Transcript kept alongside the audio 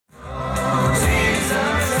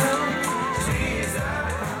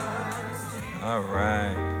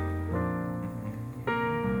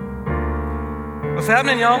What's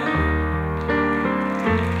happening, y'all?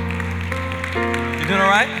 You doing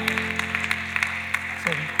all right?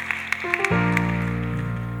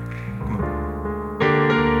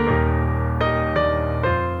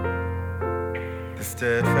 The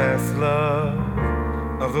steadfast love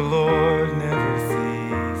of the Lord never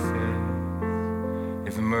ceases.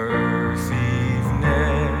 His mercies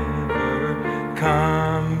never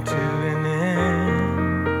come to an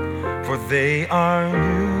end, for they are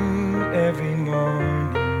new every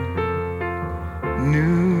morning,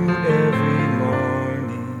 new every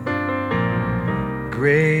morning.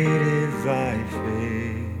 Great is thy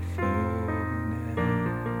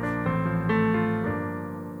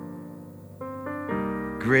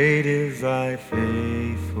faithfulness. Great is thy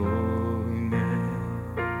faithfulness.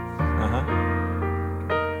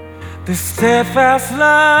 The steadfast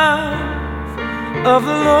love of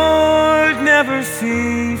the Lord never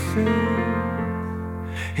ceases.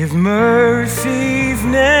 His mercies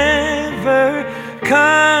never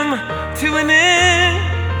come to an end,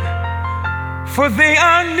 for they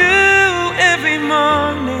are new every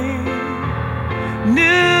morning,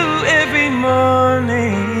 new every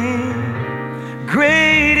morning.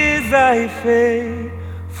 Great is thy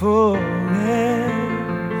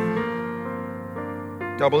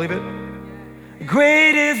faithfulness. Y'all believe it?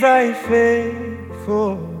 Great is thy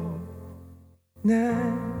faithfulness.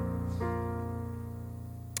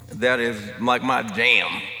 That is like my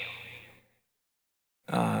jam.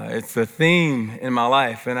 It's a theme in my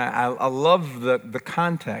life, and I love the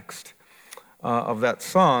context of that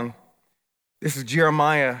song. This is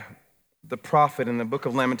Jeremiah, the prophet, in the book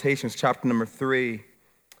of Lamentations, chapter number 3.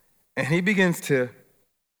 And he begins to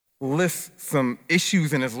list some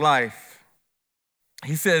issues in his life.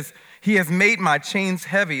 He says, "He has made my chains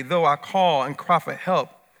heavy, though I call and cry for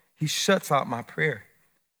help. He shuts out my prayer.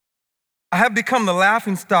 I have become the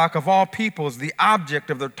laughingstock of all peoples, the object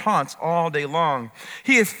of their taunts all day long.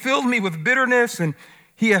 He has filled me with bitterness, and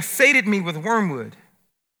he has sated me with wormwood.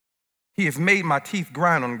 He has made my teeth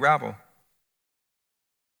grind on gravel.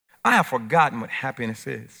 I have forgotten what happiness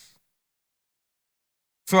is.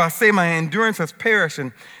 So I say my endurance has perished,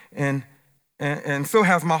 and so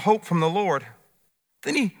has my hope from the Lord."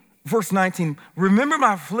 Then verse 19, "Remember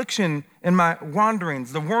my affliction and my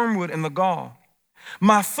wanderings, the wormwood and the gall.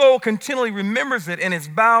 My soul continually remembers it and is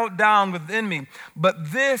bowed down within me.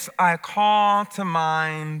 But this I call to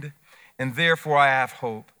mind, and therefore I have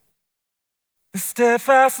hope. The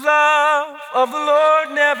steadfast love of the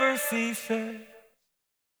Lord never ceases."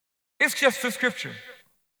 It's just the scripture.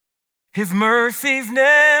 "His mercies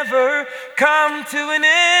never come to an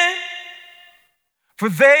end, for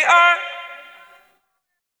they are..."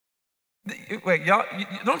 Wait, y'all,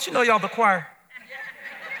 don't you know y'all the choir?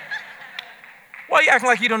 Why are you acting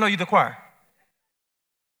like you don't know you the choir?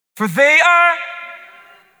 "For they are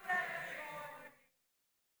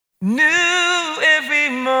new every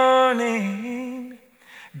morning.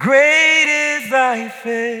 Great is thy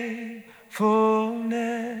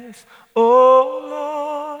faithfulness, O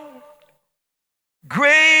Lord.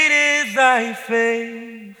 Great is thy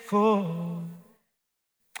faithfulness."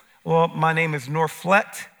 Well, my name is North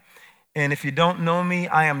Flett, and if you don't know me,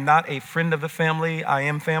 I am not a friend of the family. I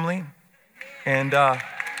am family. And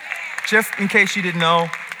just in case you didn't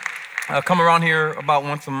know, I come around here about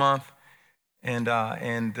once a month. And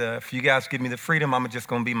if you guys give me the freedom, I'm just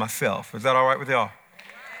going to be myself. Is that all right with y'all?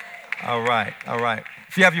 All right, all right.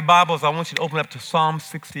 If you have your Bibles, I want you to open up to Psalm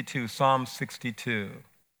 62, Psalm 62.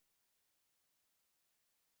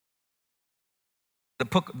 The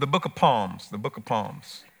book of Psalms, the book of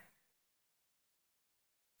Psalms.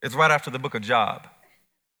 It's right after the book of Job.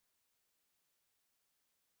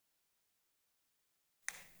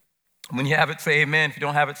 When you have it, say amen. If you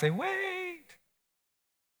don't have it, say wait.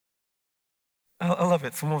 I love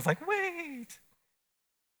it. Someone was like, wait.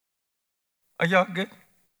 Are y'all good?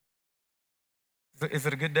 Is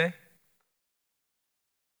it a good day?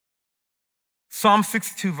 Psalm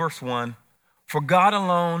 62, verse 1. "For God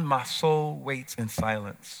alone my soul waits in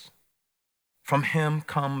silence. From him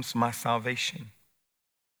comes my salvation.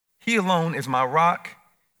 He alone is my rock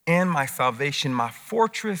and my salvation, my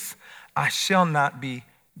fortress. I shall not be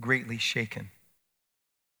greatly shaken.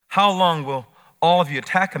 How long will all of you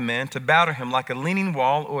attack a man to batter him like a leaning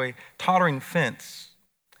wall or a tottering fence?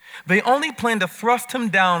 They only plan to thrust him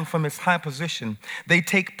down from his high position. They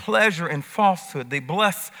take pleasure in falsehood. They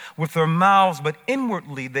bless with their mouths, but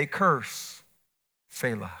inwardly they curse.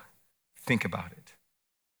 Selah. Think about it.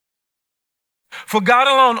 For God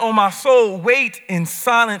alone, O my soul, wait in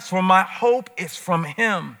silence, for my hope is from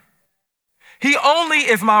him. He only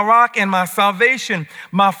is my rock and my salvation,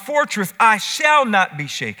 my fortress. I shall not be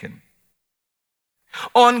shaken.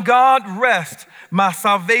 On God rest my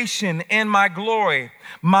salvation and my glory.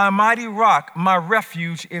 My mighty rock, my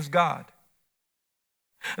refuge is God.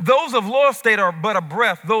 Those of low estate are but a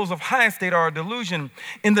breath. Those of high estate are a delusion.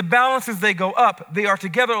 In the balances they go up. They are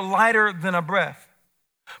together lighter than a breath.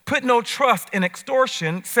 Put no trust in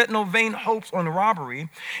extortion. Set no vain hopes on robbery.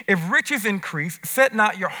 If riches increase, set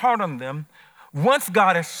not your heart on them. Once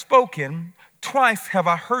God has spoken, twice have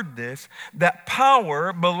I heard this, that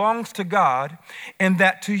power belongs to God, and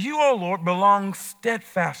that to you, O Lord, belongs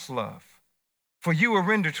steadfast love. For you will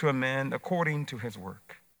render to a man according to his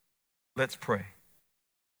work. Let's pray.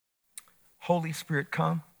 Holy Spirit,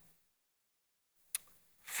 come.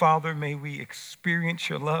 Father, may we experience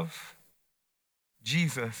your love.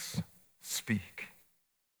 Jesus, speak.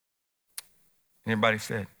 And everybody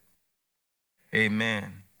said,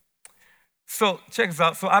 amen. So check this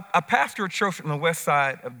out. So I pastor a church on the west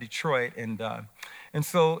side of Detroit. And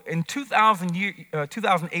so in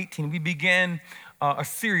 2018, we began a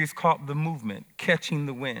series called The Movement, Catching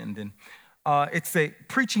the Wind. And it's a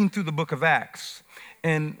preaching through the book of Acts.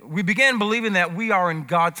 And we began believing that we are in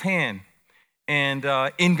God's hand and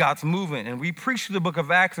in God's movement. And we preached through the book of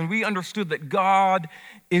Acts, and we understood that God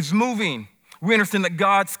is moving. We understand that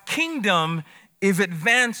God's kingdom is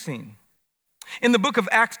advancing. In the book of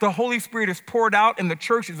Acts, the Holy Spirit is poured out and the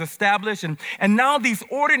church is established. And now these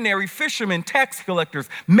ordinary fishermen, tax collectors,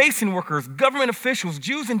 mason workers, government officials,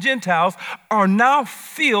 Jews and Gentiles are now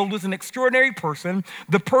filled with an extraordinary person,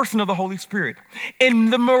 the person of the Holy Spirit.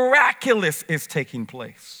 And the miraculous is taking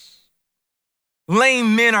place.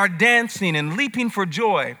 Lame men are dancing and leaping for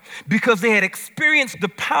joy because they had experienced the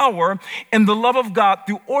power and the love of God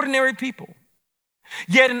through ordinary people.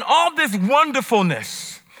 Yet in all this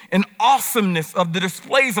wonderfulness and awesomeness of the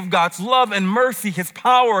displays of God's love and mercy, his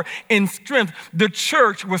power and strength, the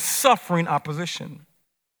church was suffering opposition.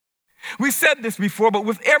 We said this before, but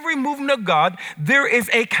with every movement of God, there is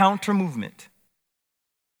a counter movement.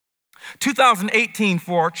 2018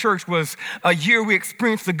 for our church was a year we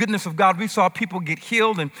experienced the goodness of God. We saw people get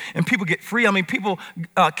healed and people get free. I mean,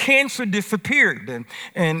 cancer disappeared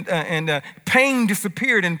and pain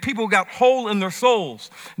disappeared and people got whole in their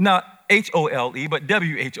souls. Not H-O-L-E, but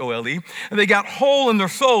W-H-O-L-E. And they got whole in their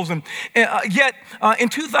souls. And yet in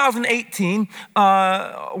 2018,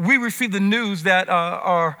 we received the news that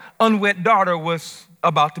our unwed daughter was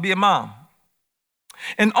about to be a mom.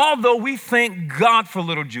 And although we thank God for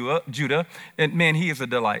little Judah, and man, he is a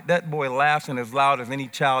delight. That boy laughs and as loud as any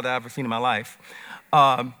child I've ever seen in my life.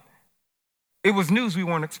 It was news we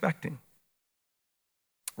weren't expecting.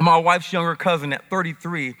 My wife's younger cousin at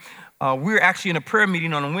 33, we were actually in a prayer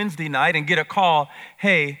meeting on a Wednesday night and get a call,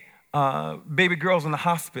 hey, baby girl's in the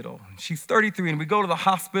hospital. She's 33, and we go to the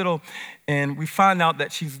hospital and we find out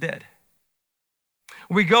that she's dead.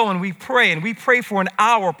 We go and we pray for an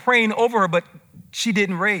hour praying over her, but she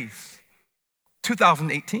didn't raise.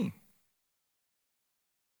 2018.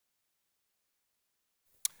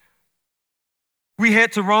 We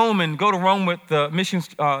head to Rome and go to Rome with the missions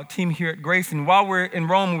team here at Grace. And while we're in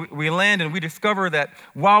Rome, we land and we discover that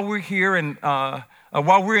while we're here and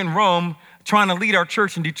while we're in Rome trying to lead our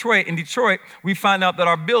church in Detroit, we find out that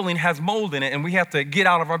our building has mold in it and we have to get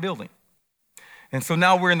out of our building. And so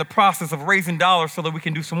now we're in the process of raising dollars so that we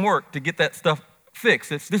can do some work to get that stuff fixed.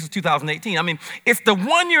 This is 2018. I mean, it's the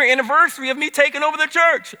 1-year anniversary of me taking over the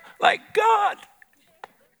church. Like, God.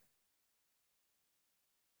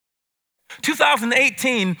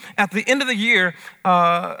 2018, at the end of the year,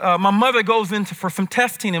 my mother goes in for some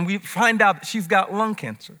testing and we find out that she's got lung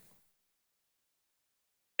cancer.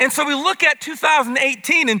 And so we look at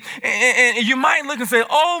 2018 and you might look and say,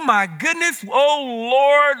 oh my goodness, oh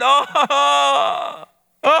Lord,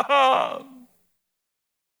 oh.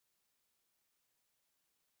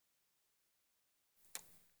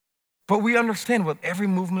 But we understand with every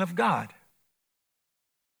movement of God,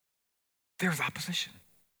 there's opposition.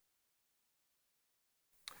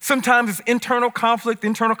 Sometimes it's internal conflict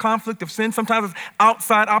of sin. Sometimes it's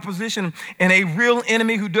outside opposition and a real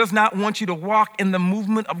enemy who does not want you to walk in the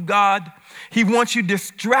movement of God. He wants you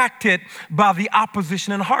distracted by the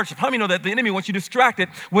opposition and hardship. How many know that the enemy wants you distracted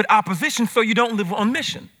with opposition so you don't live on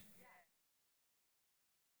mission?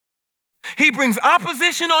 He brings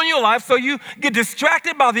opposition on your life so you get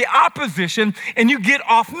distracted by the opposition and you get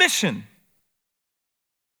off mission.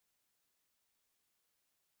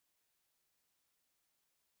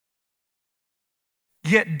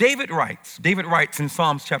 Yet David writes in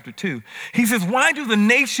Psalms chapter 2, he says, why do the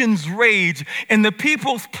nations rage and the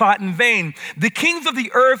peoples plot in vain? The kings of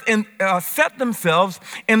the earth set themselves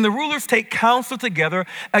and the rulers take counsel together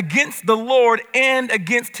against the Lord and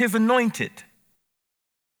against his anointed.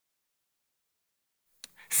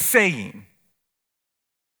 saying.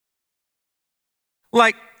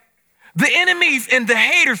 Like, the enemies and the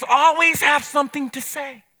haters always have something to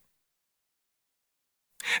say.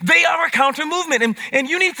 They are a counter movement. And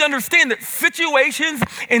you need to understand that situations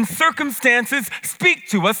and circumstances speak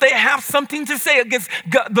to us. They have something to say against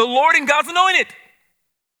God, the Lord and God's anointed.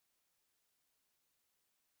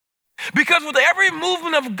 Because with every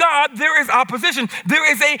movement of God, there is opposition.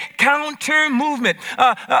 There is a counter movement.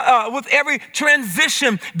 With every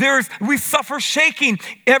transition, we suffer shaking.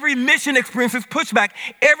 Every mission experiences pushback.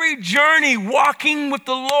 Every journey walking with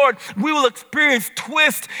the Lord, we will experience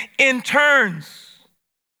twists and turns.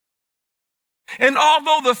 And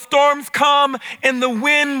although the storms come and the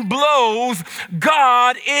wind blows,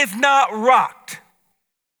 God is not rocked.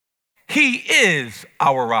 He is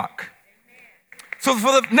our rock. So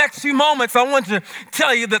for the next few moments, I want to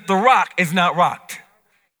tell you that the rock is not rocked.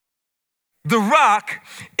 The rock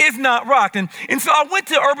is not rocked. And so I went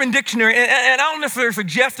to Urban Dictionary, and I don't necessarily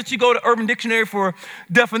suggest that you go to Urban Dictionary for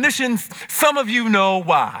definitions. Some of you know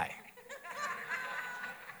why.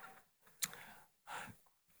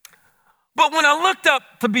 But when I looked up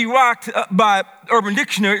to be rocked by Urban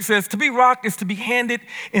Dictionary, it says to be rocked is to be handed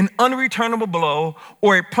an unreturnable blow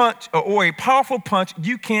or a punch or a powerful punch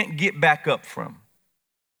you can't get back up from.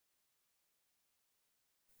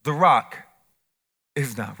 The rock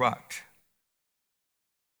is not rocked.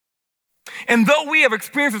 And though we have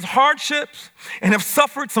experienced hardships and have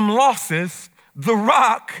suffered some losses, the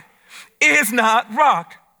rock is not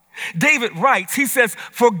rocked. David writes, he says,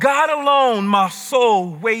 "For God alone my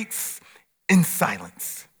soul waits in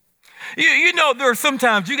silence." You know, there are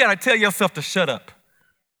sometimes you got to tell yourself to shut up.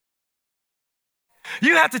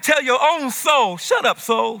 You have to tell your own soul, shut up,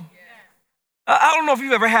 soul. I don't know if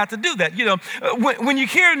you've ever had to do that. You know, when you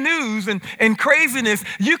hear news and craziness,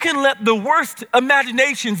 you can let the worst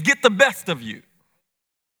imaginations get the best of you.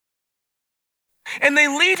 And they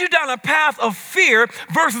lead you down a path of fear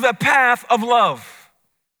versus a path of love.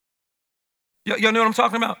 Y'all know what I'm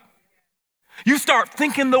talking about? You start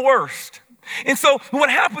thinking the worst. And so what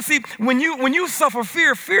happens, see, when you suffer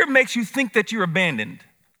fear, fear makes you think that you're abandoned.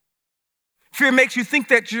 Fear makes you think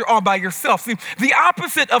that you're all by yourself. See, the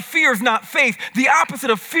opposite of fear is not faith. The opposite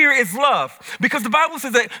of fear is love. Because the Bible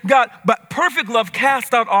says that God, but perfect love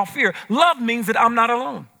casts out all fear. Love means that I'm not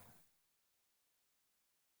alone.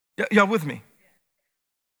 Y'all with me?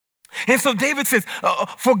 And so David says,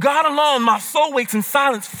 "For God alone, my soul waits in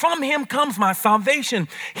silence. From him comes my salvation.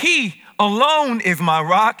 He alone is my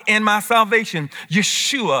rock and my salvation.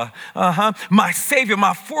 Yeshua, my Savior,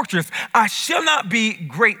 my fortress. I shall not be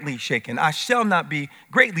greatly shaken. I shall not be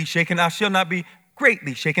greatly shaken. I shall not be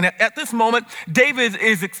greatly shaken." At this moment, David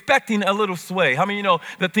is expecting a little sway. How many of you know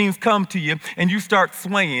that things come to you and you start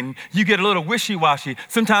swaying? You get a little wishy-washy.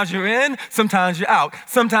 Sometimes you're in, sometimes you're out.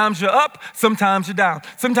 Sometimes you're up, sometimes you're down.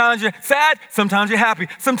 Sometimes you're sad, sometimes you're happy.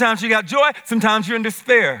 Sometimes you got joy, sometimes you're in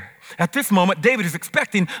despair. At this moment, David is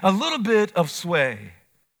expecting a little bit of sway.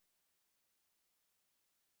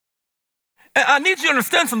 And I need you to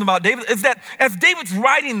understand something about David, is that as David's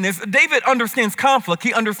writing this, David understands conflict.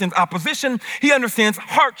 He understands opposition. He understands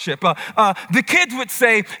hardship. The kids would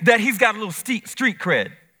say that he's got a little street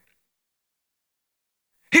cred.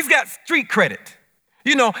 He's got street credit.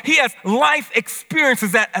 You know, he has life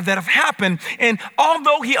experiences that have happened. And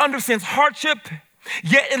although he understands hardship,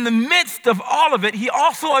 yet in the midst of all of it, he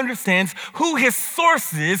also understands who his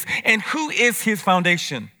source is and who is his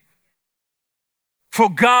foundation. For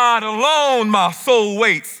God alone my soul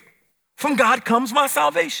waits. From God comes my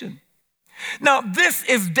salvation. Now, this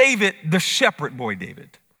is David, the shepherd boy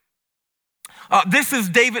David. This is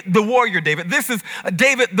David, the warrior David. This is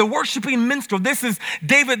David, the worshiping minstrel. This is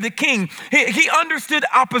David, the king. He understood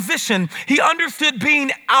opposition. He understood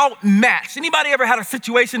being outmatched. Anybody ever had a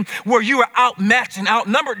situation where you were outmatched and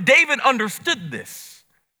outnumbered? David understood this.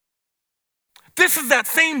 This is that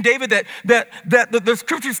same David that the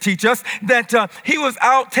scriptures teach us that he was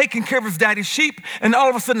out taking care of his daddy's sheep, and all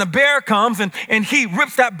of a sudden a bear comes and he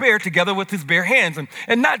rips that bear together with his bare hands.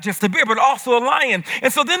 And not just a bear, but also a lion.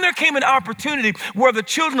 And so then there came an opportunity where the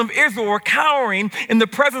children of Israel were cowering in the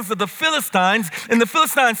presence of the Philistines, and the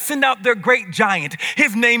Philistines send out their great giant.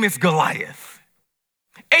 His name is Goliath,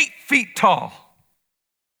 8 feet tall.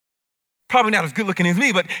 Probably not as good looking as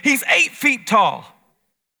me, but he's 8 feet tall.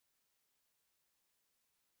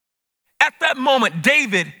 At that moment,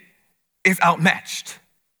 David is outmatched.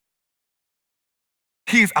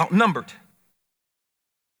 He is outnumbered.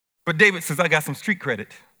 But David says, I got some street credit.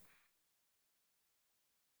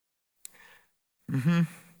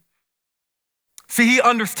 See, he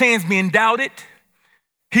understands being doubted.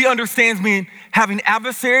 He understands me having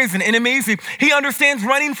adversaries and enemies. He understands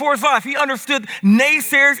running for his life. He understood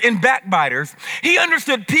naysayers and backbiters. He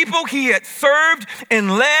understood people he had served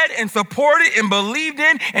and led and supported and believed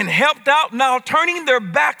in and helped out, now turning their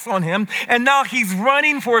backs on him. And now he's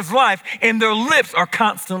running for his life and their lips are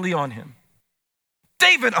constantly on him.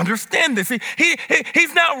 David understands this.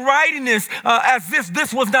 He's not writing this as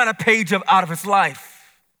this was not a page out of his life.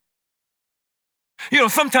 You know,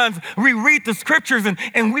 sometimes we read the scriptures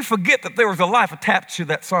and we forget that there was a life attached to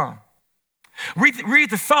that psalm. Read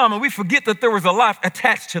the psalm and we forget that there was a life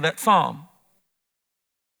attached to that psalm.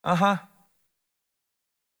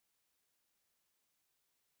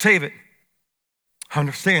 David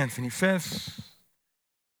understands and he says,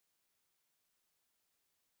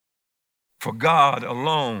 for God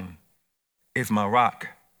alone is my rock.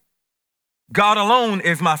 God alone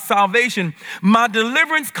is my salvation. My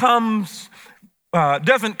deliverance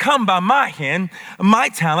doesn't come by my hand, my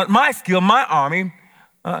talent, my skill, my army,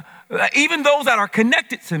 even those that are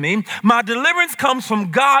connected to me. My deliverance comes from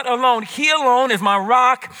God alone. He alone is my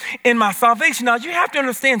rock and my salvation. Now, you have to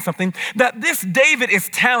understand something, that this David is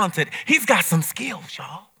talented. He's got some skills,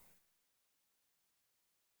 y'all.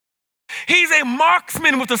 He's a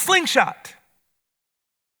marksman with a slingshot.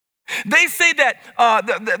 They say that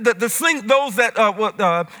those that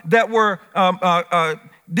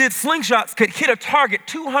did slingshots could hit a target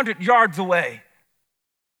 200 yards away.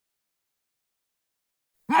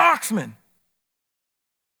 Marksman.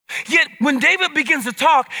 Yet when David begins to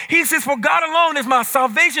talk, he says, for God alone is my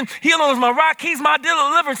salvation. He alone is my rock. He's my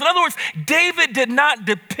deliverance. In other words, David did not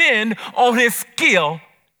depend on his skill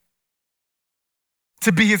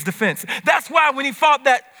to be his defense. That's why when he fought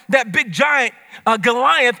that big giant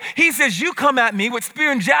Goliath, he says, you come at me with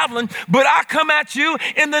spear and javelin, but I come at you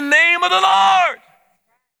in the name of the Lord.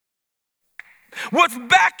 What's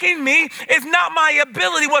backing me is not my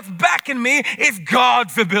ability. What's backing me is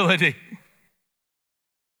God's ability.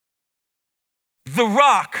 The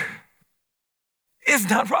rock is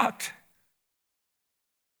not rocked.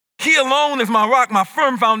 He alone is my rock, my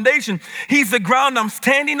firm foundation. He's the ground I'm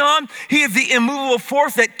standing on. He is the immovable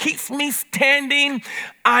force that keeps me standing.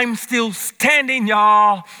 I'm still standing,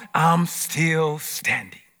 y'all. I'm still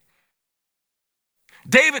standing.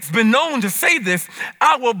 David's been known to say this,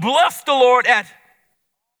 I will bless the Lord at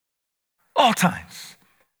all times.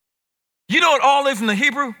 You know what all is in the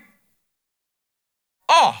Hebrew?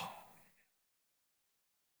 All.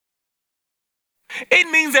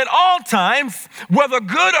 It means at all times, whether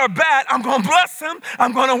good or bad, I'm going to bless him,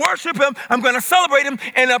 I'm going to worship him, I'm going to celebrate him,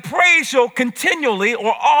 and a praise shall continually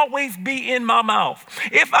or always be in my mouth.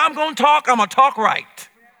 If I'm going to talk, I'm going to talk right.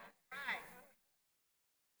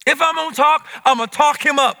 If I'm going to talk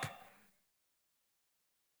him up.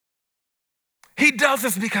 He does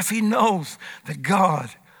this because he knows that God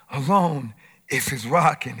alone is his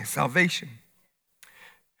rock and his salvation.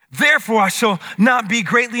 Therefore, I shall not be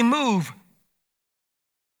greatly moved,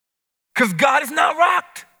 because God is not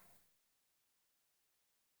rocked.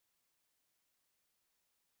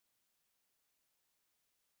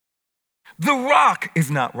 The rock is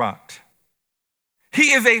not rocked.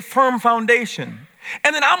 He is a firm foundation.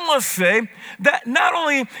 And then I must say that not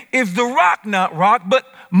only is the rock not rocked, but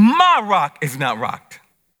my rock is not rocked.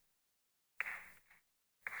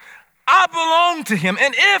 I belong to him.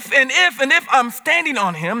 And if I'm standing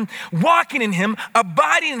on him, walking in him,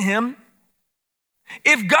 abiding in him,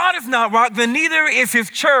 if God is not rocked, then neither is his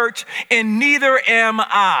church and neither am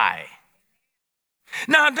I.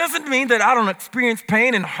 Now, it doesn't mean that I don't experience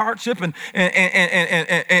pain and hardship and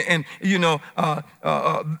you know,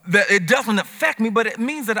 that it doesn't affect me, but it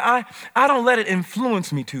means that I don't let it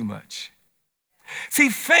influence me too much. See,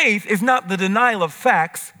 faith is not the denial of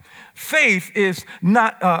facts. Faith is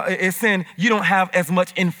not is saying you don't have as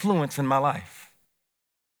much influence in my life.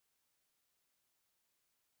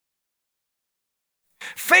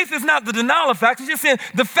 Faith is not the denial of facts. It's just saying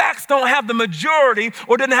the facts don't have the majority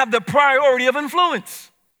or doesn't have the priority of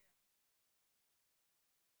influence.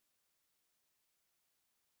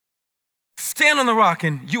 Stand on the rock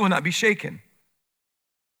and you will not be shaken.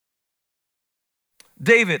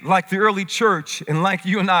 David, like the early church and like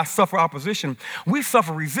you and I, suffer opposition. We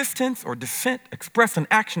suffer resistance or dissent expressed in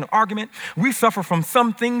action or argument. We suffer from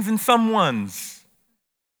some things and some ones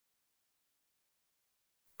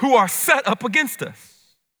who are set up against us.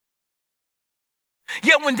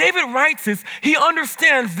 Yet when David writes this, he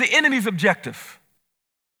understands the enemy's objective.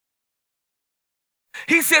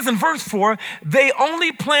 He says in verse 4, they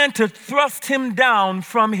only plan to thrust him down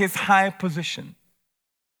from his high position.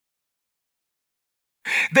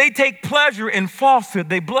 They take pleasure in falsehood.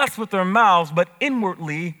 They bless with their mouths, but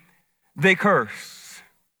inwardly they curse.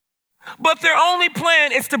 But their only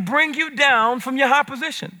plan is to bring you down from your high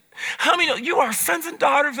position. How many know you are sons and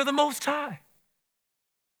daughters of the Most High?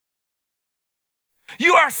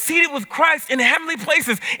 You are seated with Christ in heavenly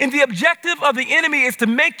places, and the objective of the enemy is to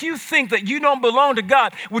make you think that you don't belong to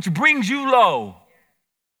God, which brings you low.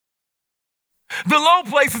 The low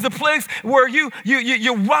place is a place where you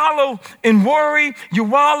wallow in worry, you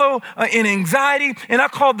wallow in anxiety, and I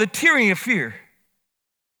call it the tyranny of fear.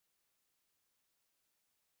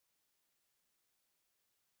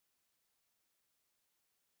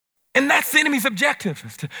 And that's the enemy's objective,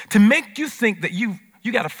 is to make you think that you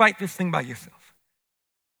got to fight this thing by yourself.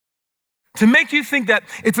 To make you think that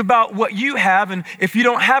it's about what you have, and if you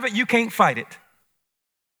don't have it, you can't fight it.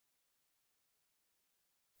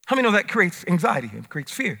 How many know that creates anxiety and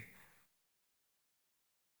creates fear?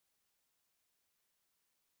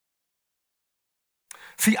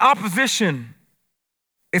 See, opposition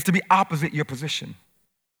is to be opposite your position.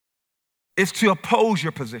 It's to oppose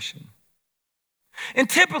your position. And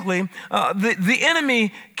typically, the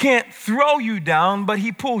enemy can't throw you down, but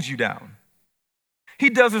he pulls you down. He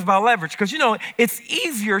does this by leverage because, it's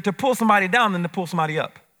easier to pull somebody down than to pull somebody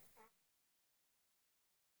up.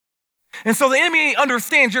 And so the enemy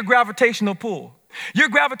understands your gravitational pull. Your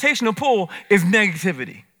gravitational pull is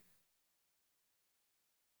negativity.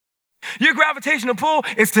 Your gravitational pull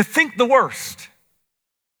is to think the worst.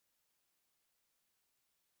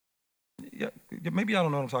 Yeah, maybe I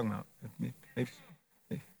don't know what I'm talking about. Maybe.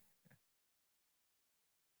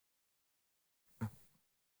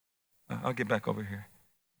 I'll get back over here.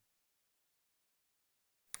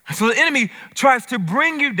 So the enemy tries to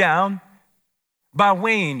bring you down by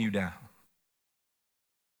weighing you down.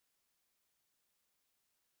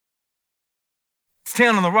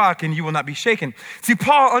 Stand on the rock and you will not be shaken. See,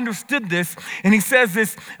 Paul understood this, and he says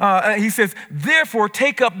this, therefore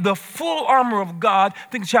take up the full armor of God, I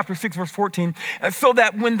think chapter 6, verse 14, so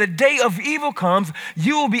that when the day of evil comes,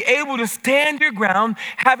 you will be able to stand your ground,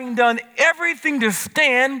 having done everything to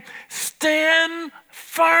stand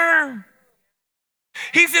firm.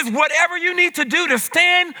 He says, whatever you need to do to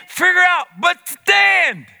stand, figure out, but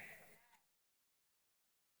stand.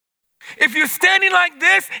 If you're standing like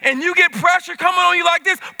this and you get pressure coming on you like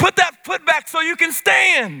this, put that foot back so you can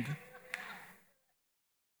stand.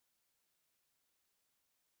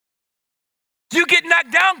 You get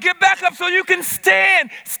knocked down, get back up so you can stand.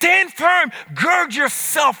 Stand firm. Gird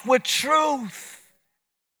yourself with truth.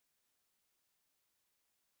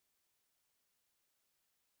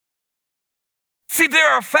 See,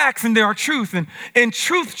 there are facts and there are truth, and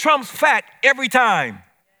truth trumps fact every time.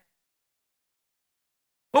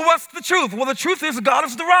 Well, what's the truth? Well, the truth is God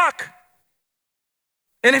is the rock.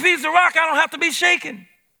 And if he's the rock, I don't have to be shaken.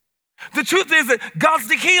 The truth is that God's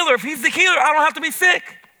the healer. If he's the healer, I don't have to be sick.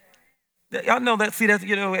 Y'all know that. See, that's,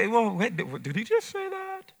 well, wait, did he just say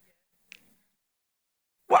that?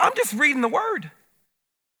 Well, I'm just reading the word.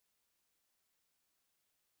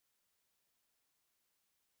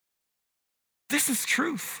 This is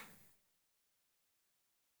truth.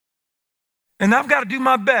 And I've got to do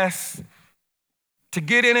my best to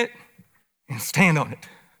get in it and stand on it.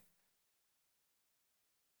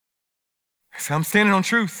 So I'm standing on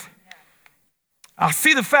truth. I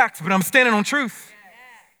see the facts, but I'm standing on truth.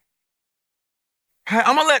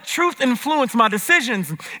 I'm going to let truth influence my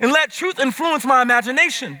decisions and let truth influence my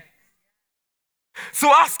imagination. So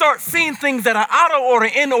I start seeing things that are out of order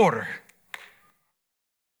in order.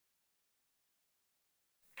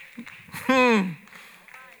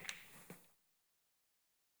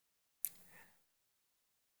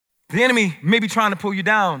 The enemy may be trying to pull you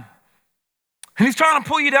down. And he's trying to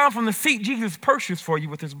pull you down from the seat Jesus purchased for you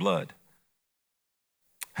with his blood.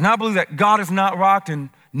 And I believe that God is not rocked, and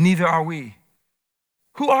neither are we.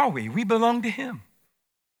 Who are we? We belong to him.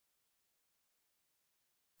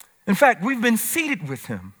 In fact, we've been seated with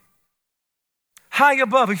him. High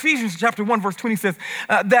above. Ephesians chapter 1, verse 20 says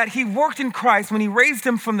that he worked in Christ when he raised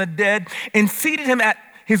him from the dead and seated him at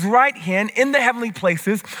his right hand in the heavenly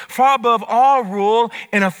places, far above all rule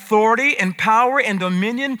and authority and power and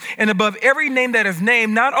dominion, and above every name that is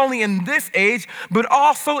named, not only in this age, but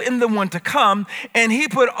also in the one to come. And he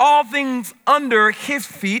put all things under his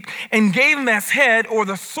feet and gave him as head, or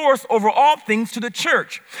the source over all things, to the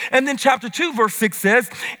church. And then chapter 2, verse 6 says,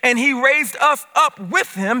 and he raised us up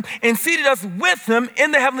with him and seated us with him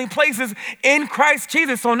in the heavenly places in Christ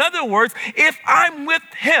Jesus. So in other words, if I'm with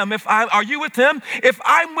him, are you with him? If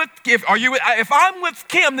I'm with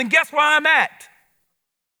Kim, then guess where I'm at?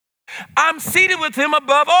 I'm seated with him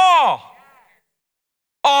above all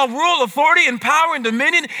rule, authority, and power, and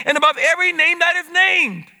dominion, and above every name that is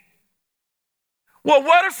named. Well,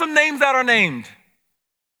 what are some names that are named?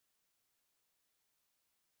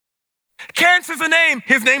 Cancer's a name.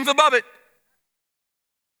 His name's above it.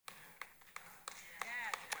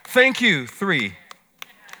 Thank you, 3.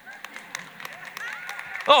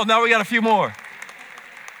 Oh, now we got a few more.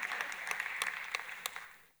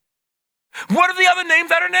 What are the other names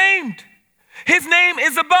that are named? His name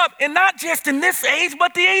is above, and not just in this age,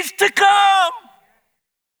 but the age to come.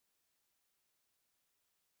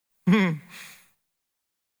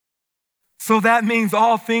 So that means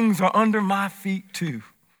all things are under my feet too.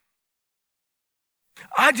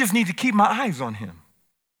 I just need to keep my eyes on him.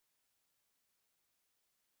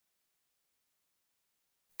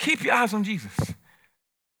 Keep your eyes on Jesus.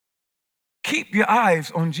 Keep your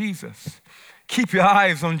eyes on Jesus. Keep your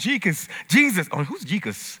eyes on Jesus. Jesus. Oh, who's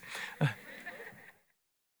Jesus?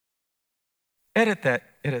 Edit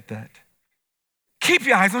that. Keep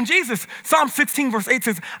your eyes on Jesus. Psalm 16 verse 8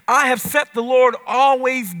 says, I have set the Lord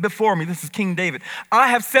always before me. This is King David. I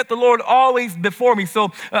have set the Lord always before me.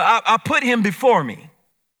 So I put him before me.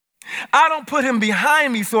 I don't put him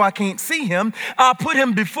behind me so I can't see him. I put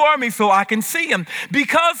him before me so I can see him.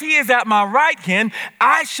 Because he is at my right hand,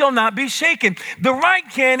 I shall not be shaken. The right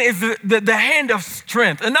hand is the hand of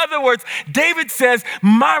strength. In other words, David says,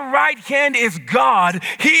 my right hand is God.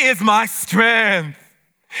 He is my strength.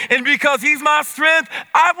 And because he's my strength,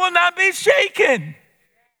 I will not be shaken.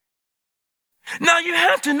 Now you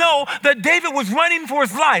have to know that David was running for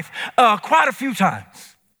his life quite a few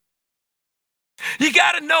times. You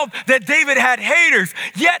got to know that David had haters.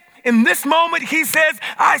 Yet in this moment, he says,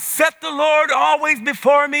 I set the Lord always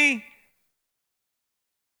before me.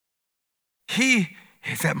 He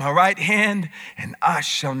is at my right hand, and I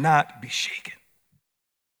shall not be shaken.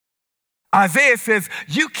 Isaiah says,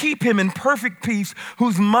 you keep him in perfect peace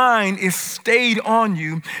whose mind is stayed on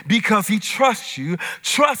you because he trusts you.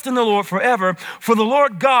 Trust in the Lord forever, for the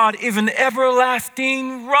Lord God is an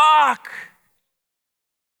everlasting rock.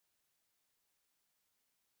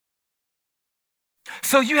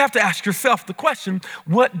 So you have to ask yourself the question,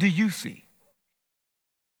 what do you see?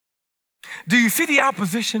 Do you see the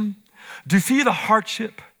opposition? Do you see the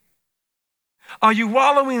hardship? Are you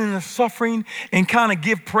wallowing in the suffering and kind of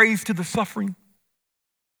give praise to the suffering?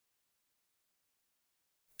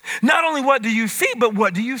 Not only what do you see, but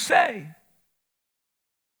what do you say?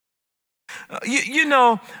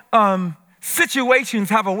 Situations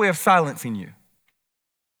have a way of silencing you.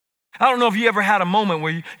 I don't know if you ever had a moment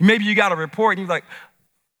where maybe you got a report and you're like,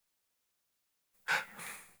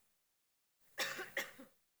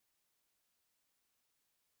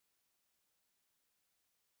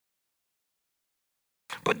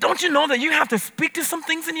 but don't you know that you have to speak to some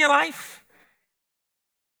things in your life?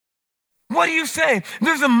 What do you say?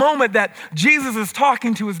 There's a moment that Jesus is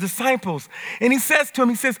talking to his disciples, and he says to them,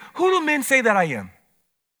 he says, who do men say that I am?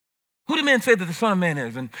 Who do men say that the Son of Man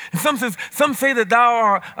is? And some say that thou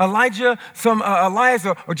art Elijah, some Elias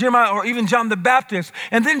or Jeremiah or even John the Baptist.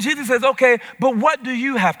 And then Jesus says, okay, but what do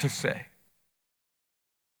you have to say?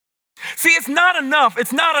 See, it's not enough.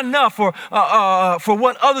 It's not enough for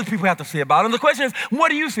what other people have to say about him. The question is, what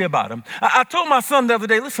do you say about him? I told my son the other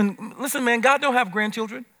day, listen, man, God don't have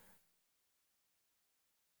grandchildren.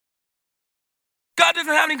 God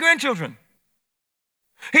doesn't have any grandchildren.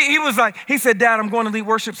 He said, Dad, I'm going to lead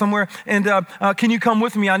worship somewhere, and can you come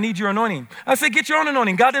with me? I need your anointing. I said, get your own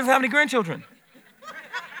anointing. God doesn't have any grandchildren.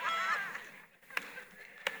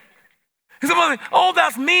 He said, oh,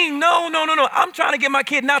 that's mean. No. I'm trying to get my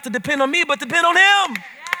kid not to depend on me, but depend on him.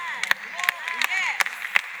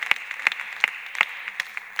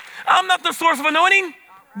 I'm not the source of anointing.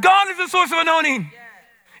 God is the source of anointing.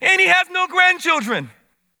 And he has no grandchildren.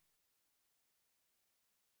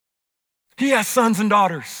 He has sons and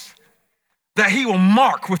daughters that he will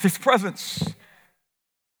mark with his presence.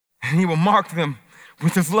 And he will mark them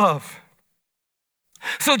with his love.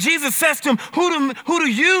 So Jesus says to him, who do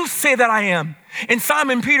you say that I am? And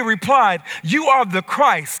Simon Peter replied, you are the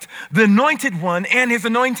Christ, the anointed one, and his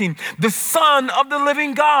anointing, the Son of the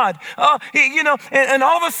living God. And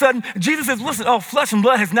all of a sudden, Jesus says, listen, flesh and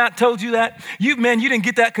blood has not told you that. You didn't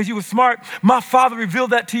get that because you were smart. My Father revealed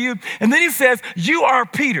that to you. And then he says, you are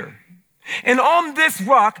Peter. And on this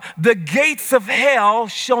rock, the gates of hell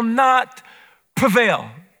shall not prevail.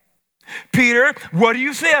 Peter, what do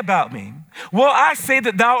you say about me? Well, I say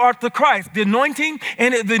that thou art the Christ, the anointing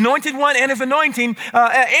and the anointed one and his anointing,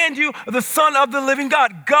 and you, the Son of the living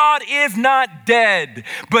God. God is not dead,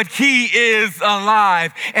 but he is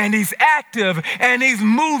alive, and he's active, and he's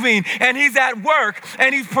moving, and he's at work,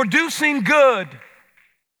 and he's producing good,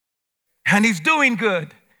 and he's doing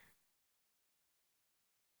good.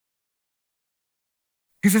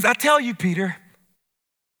 He says, I tell you, Peter,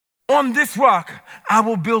 on this rock I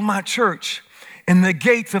will build my church, and the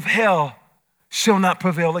gates of hell shall not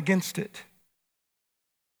prevail against it.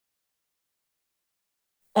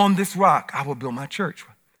 On this rock, I will build my church.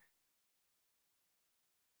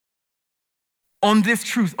 On this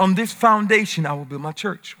truth, on this foundation, I will build my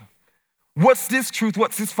church. What's this truth?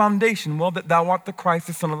 What's this foundation? Well, that thou art the Christ,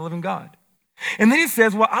 the Son of the living God. And then he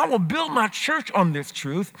says, well, I will build my church on this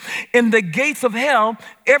truth. In the gates of hell,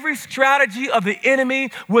 every strategy of the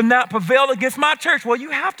enemy will not prevail against my church. Well,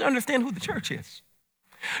 you have to understand who the church is.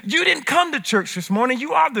 You didn't come to church this morning.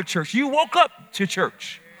 You are the church. You woke up to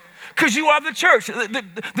church because you are the church.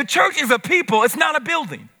 The church is a people. It's not a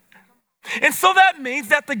building. And so that means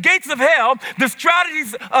that the gates of hell, the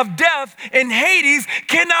strategies of death and Hades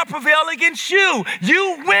cannot prevail against you.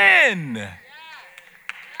 You win.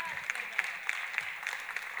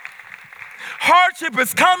 Hardship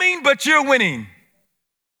is coming, but you're winning.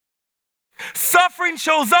 Suffering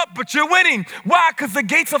shows up, but you're winning. Why? Because the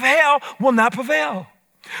gates of hell will not prevail.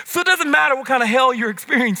 So it doesn't matter what kind of hell you're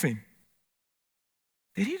experiencing.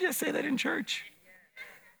 Did he just say that in church?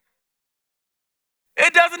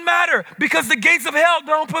 It doesn't matter because the gates of hell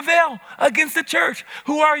don't prevail against the church.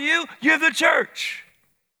 Who are you? You're the church.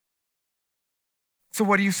 So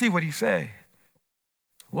what do you see? What do you say?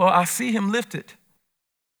 Well, I see him lifted.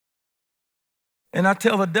 And I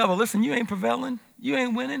tell the devil, listen, you ain't prevailing. You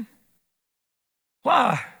ain't winning.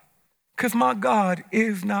 Why? Because my God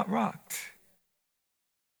is not rocked.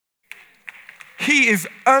 He is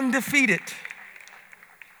undefeated.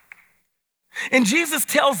 And Jesus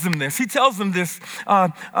tells them this. He tells them this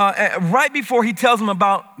right before he tells them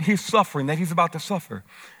about his suffering, that he's about to suffer.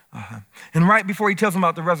 And right before he tells them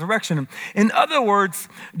about the resurrection. In other words,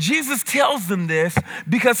 Jesus tells them this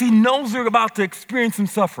because he knows they're about to experience some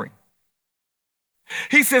suffering.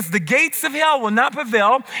 He says, the gates of hell will not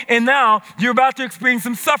prevail, and now you're about to experience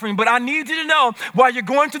some suffering. But I need you to know, while you're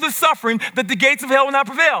going through the suffering, that the gates of hell will not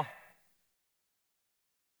prevail.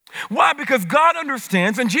 Why? Because God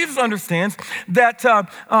understands, and Jesus understands, that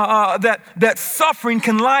that suffering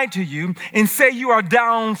can lie to you and say you are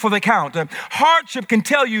down for the count. Hardship can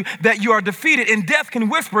tell you that you are defeated, and death can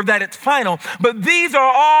whisper that it's final. But these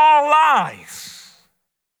are all lies,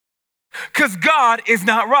 because God is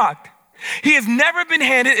not rocked. He has never been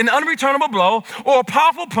handed an unreturnable blow or a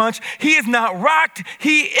powerful punch. He is not rocked.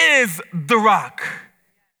 He is the rock.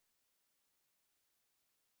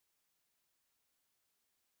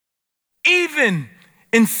 Even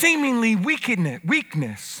in seemingly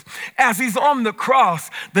weakness, as he's on the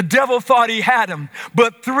cross, the devil thought he had him.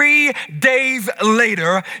 But 3 days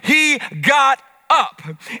later, he got up.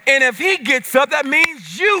 And if he gets up, that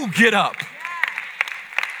means you get up.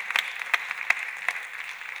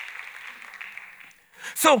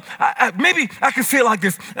 So maybe I can say it like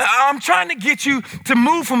this. I'm trying to get you to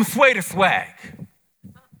move from sway to swag.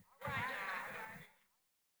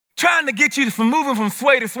 Trying to get you from moving from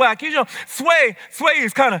sway to swag. You know, sway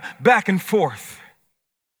is kind of back and forth.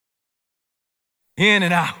 In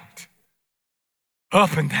and out.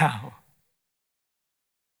 Up and down.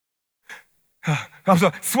 I'm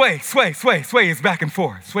sorry, sway is back and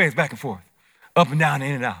forth. Sway is back and forth. Up and down,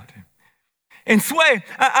 in and out. And sway,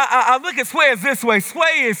 I look at sway as this way.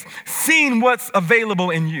 Sway is seeing what's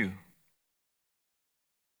available in you.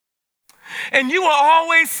 And you will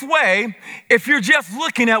always sway if you're just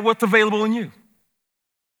looking at what's available in you.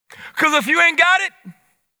 Because if you ain't got it,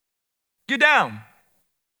 you're down.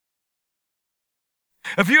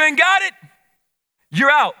 If you ain't got it,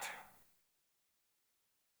 you're out.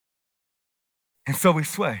 And so we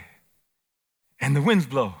sway. And the winds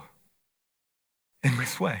blow. And we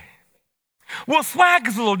sway. Well, swag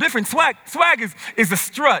is a little different. Swag is a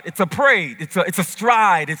strut. It's a parade. It's a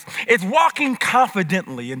stride. It's walking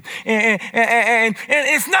confidently, and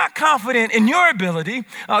it's not confident in your ability.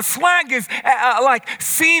 Swag is like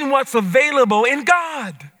seeing what's available in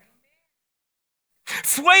God.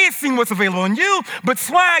 Sway is seeing what's available in you, but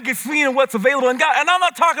swag is seeing what's available in God. And I'm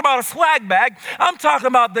not talking about a swag bag. I'm talking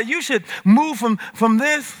about that you should move from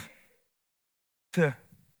this to.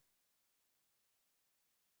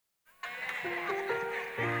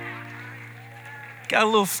 Got a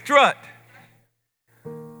little strut.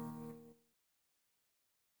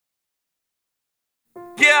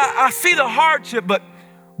 Yeah, I see the hardship, but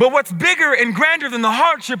what's bigger and grander than the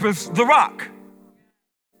hardship is the rock.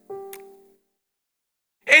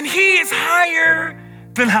 And he is higher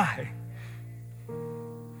than high.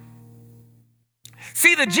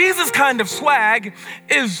 See, the Jesus kind of swag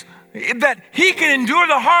is that he can endure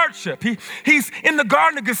the hardship. He's in the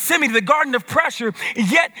Garden of Gethsemane, the garden of pressure,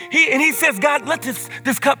 yet he says, God, let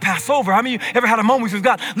this cup pass over. How many of you ever had a moment where you says,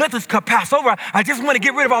 God, let this cup pass over? I just want to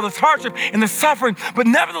get rid of all this hardship and the suffering, but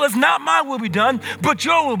nevertheless, not my will be done, but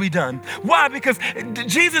your will be done. Why? Because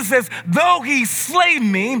Jesus says, though he slay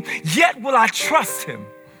me, yet will I trust him.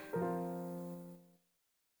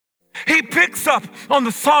 He picks up on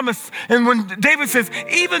the psalmist, and when David says,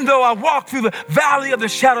 even though I walk through the valley of the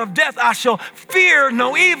shadow of death, I shall fear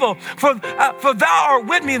no evil, for thou art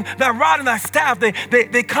with me, thy rod and thy staff,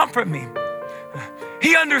 they comfort me.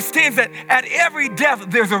 He understands that at every death,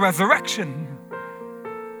 there's a resurrection.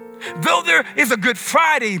 Though there is a Good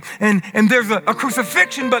Friday and there's a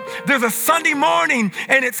crucifixion, but there's a Sunday morning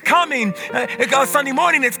and it's coming. Sunday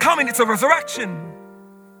morning, it's coming, it's a resurrection.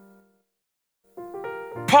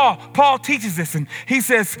 Paul teaches this, and he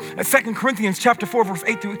says, 2 Corinthians chapter 4, verse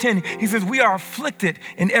 8 through 10, he says, we are afflicted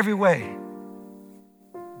in every way,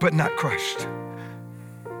 but not crushed.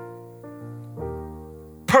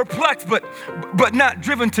 Perplexed, but not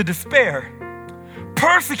driven to despair.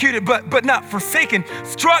 Persecuted, but not forsaken.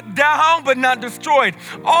 Struck down, but not destroyed.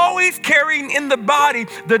 Always carrying in the body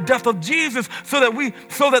the death of Jesus, so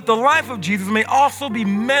that the life of Jesus may also be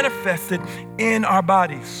manifested in our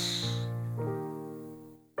bodies.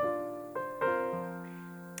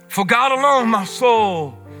 For God alone, my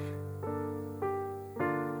soul,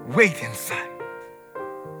 wait in silence.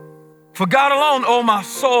 For God alone, oh my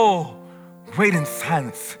soul, wait in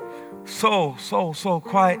silence. Soul,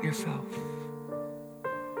 quiet yourself.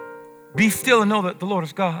 Be still and know that the Lord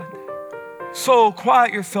is God. Soul,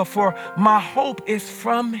 quiet yourself, for my hope is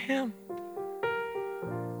from him.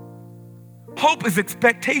 Hope is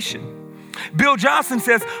expectation. Bill Johnson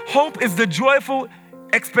says, hope is the joyful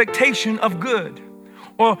expectation of good.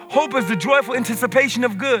 Or hope is the joyful anticipation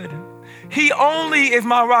of good. He only is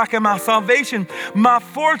my rock and my salvation, my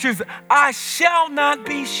fortress. I shall not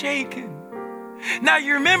be shaken. Now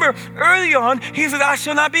you remember early on, he said, I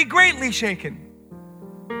shall not be greatly shaken.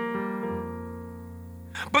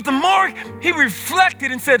 But the more he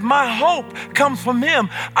reflected and said, my hope comes from him.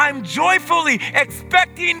 I'm joyfully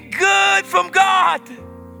expecting good from God.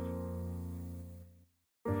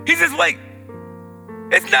 He says, wait,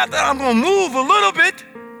 it's not that I'm going to move a little bit.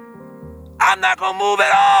 I'm not going to move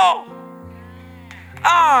at all.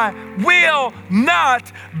 I will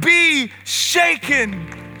not be shaken.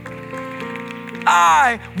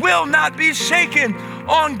 I will not be shaken.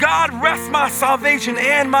 On God rests my salvation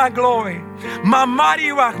and my glory. My mighty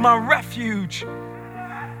rock, my refuge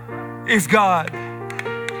is God.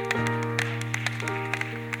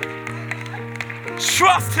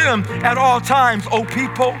 Trust him at all times, O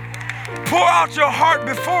people. Pour out your heart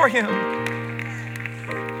before him.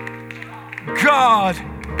 God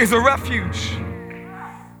is a refuge.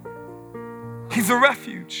 He's a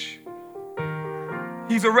refuge.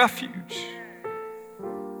 He's a refuge.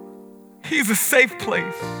 He's a safe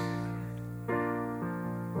place.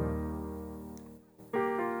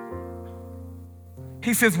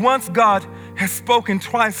 He says, once God has spoken,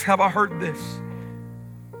 twice have I heard this,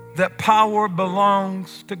 that power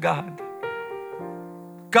belongs to God.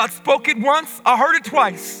 God spoke it once, I heard it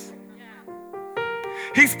twice.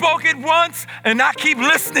 He spoke it once, and I keep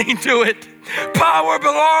listening to it. Power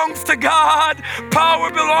belongs to God.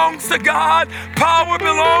 Power belongs to God. Power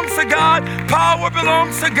belongs to God. Power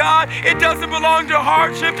belongs to God. It doesn't belong to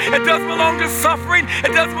hardship. It doesn't belong to suffering.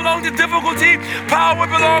 It doesn't belong to difficulty. Power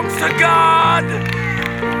belongs to God.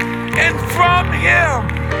 And from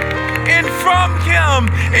him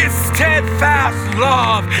is steadfast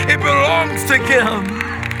love. It belongs to him.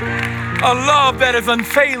 A love that is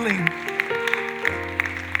unfailing.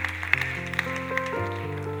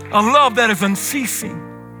 A love that is unceasing.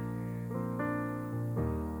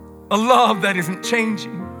 A love that isn't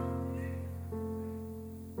changing.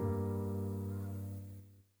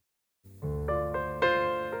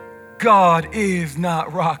 God is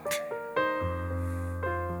not rocked.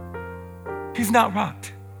 He's not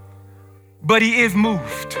rocked, but he is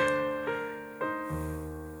moved.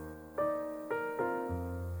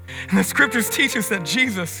 And the scriptures teach us that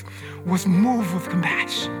Jesus was moved with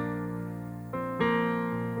compassion.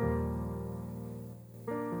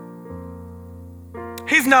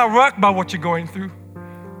 He's not rocked by what you're going through,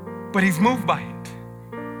 but he's moved by it.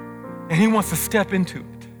 And he wants to step into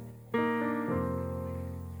it.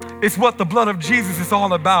 It's what the blood of Jesus is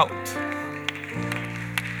all about.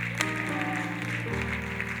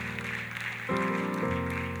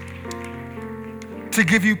 To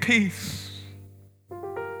give you peace,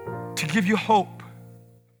 to give you hope,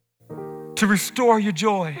 to restore your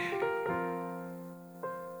joy.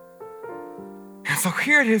 And so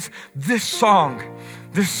here it is, this song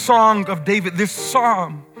of David, this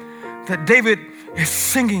psalm that David is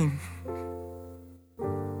singing.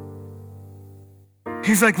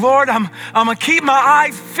 He's like, Lord, I'm gonna keep my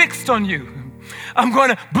eyes fixed on you. I'm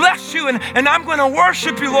gonna bless you and I'm gonna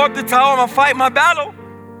worship you, Lord. That's how I'm gonna fight my battle.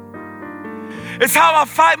 It's how I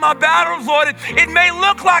fight my battles, Lord. It may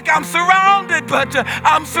look like I'm surrounded, but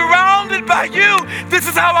I'm surrounded by you. This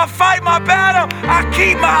is how I fight my battle. I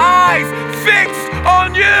keep my eyes fixed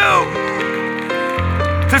on you.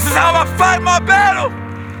 This is how I fight my battle.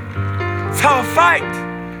 It's how I fight.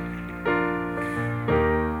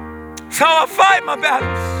 It's how I fight my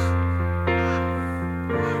battles.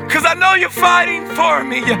 Because I know you're fighting for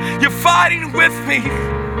me. You're fighting with me.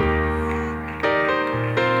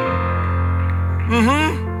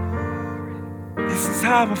 This is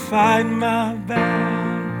how I fight my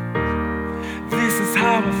battle. This is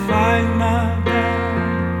how I fight my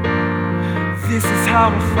battle. This is how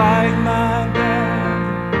I fight my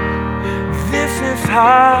battle. This is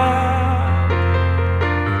how.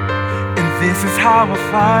 And this is how I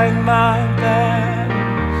fight my battle.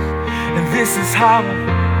 And this is how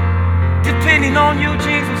I, depending on you,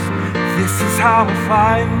 Jesus, this is how I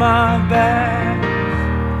fight my battle.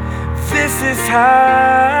 This is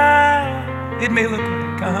how it may look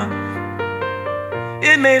like,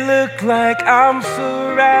 it may look like I'm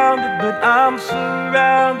surrounded, but I'm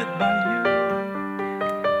surrounded by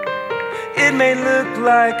you. It may look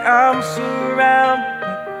like I'm surrounded,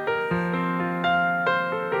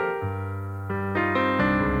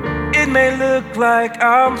 it may look like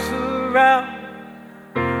I'm surrounded.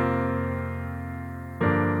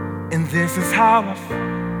 And this is how I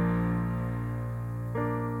feel.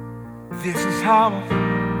 This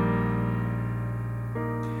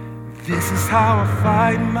is how I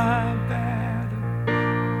fight my battle.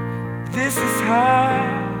 This is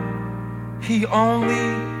how. He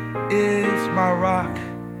only is my rock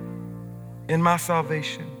and my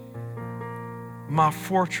salvation, my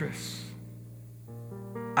fortress.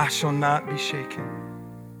 I shall not be shaken.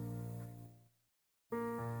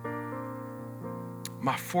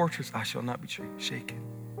 My fortress, I shall not be shaken.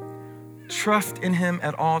 Trust in him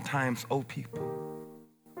at all times, O people.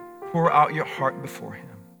 Pour out your heart before him.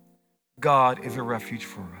 God is a refuge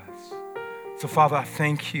for us. So, Father, I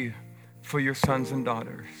thank you for your sons and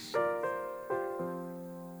daughters.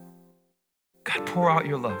 God, pour out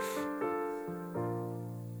your love.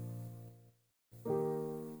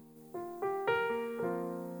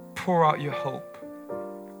 Pour out your hope.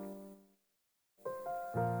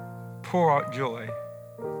 Pour out joy.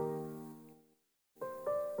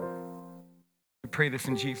 Pray this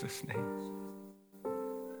in Jesus' name.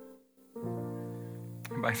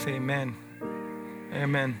 Everybody say amen.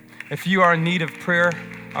 Amen. If you are in need of prayer,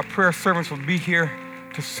 our prayer servants will be here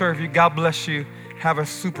to serve you. God bless you. Have a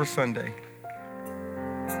super Sunday.